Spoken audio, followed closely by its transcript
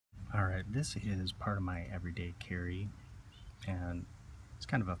Alright, this is part of my everyday carry, and it's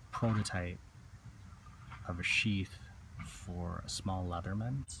kind of a prototype of a sheath for a small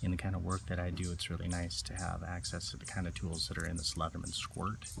Leatherman. In the kind of work that I do, it's really nice to have access to the kind of tools that are in this Leatherman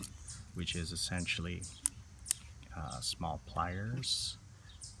Squirt, which is essentially small pliers,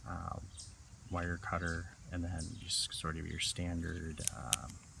 wire cutter, and then just sort of your standard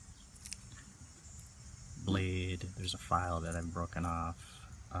blade. There's a file that I've broken off,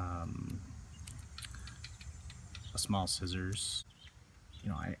 a small scissors. You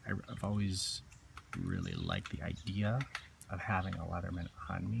know, I've always really liked the idea of having a Leatherman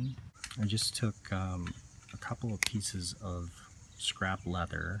on me. I just took a couple of pieces of scrap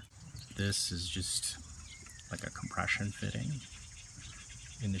leather. This is just like a compression fitting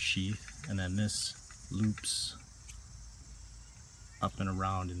in the sheath, and then this loops up and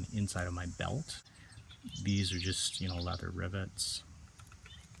around in the inside of my belt. These are just, you know, leather rivets.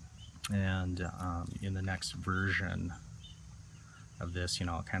 And in the next version of this, you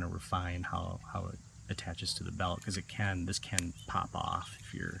know, I'll kind of refine how it attaches to the belt, because this can pop off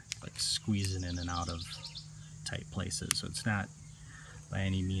if you're like squeezing in and out of tight places. So it's not by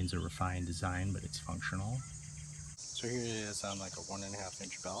any means a refined design, but it's functional. So here it is on like a 1.5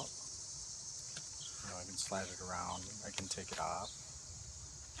 inch belt. You know, I can slide it around, I can take it off,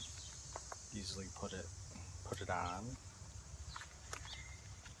 easily put it on.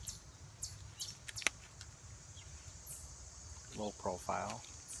 Low profile.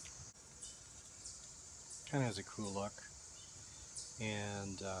 Kind of has a cool look,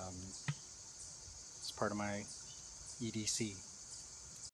 and it's part of my EDC.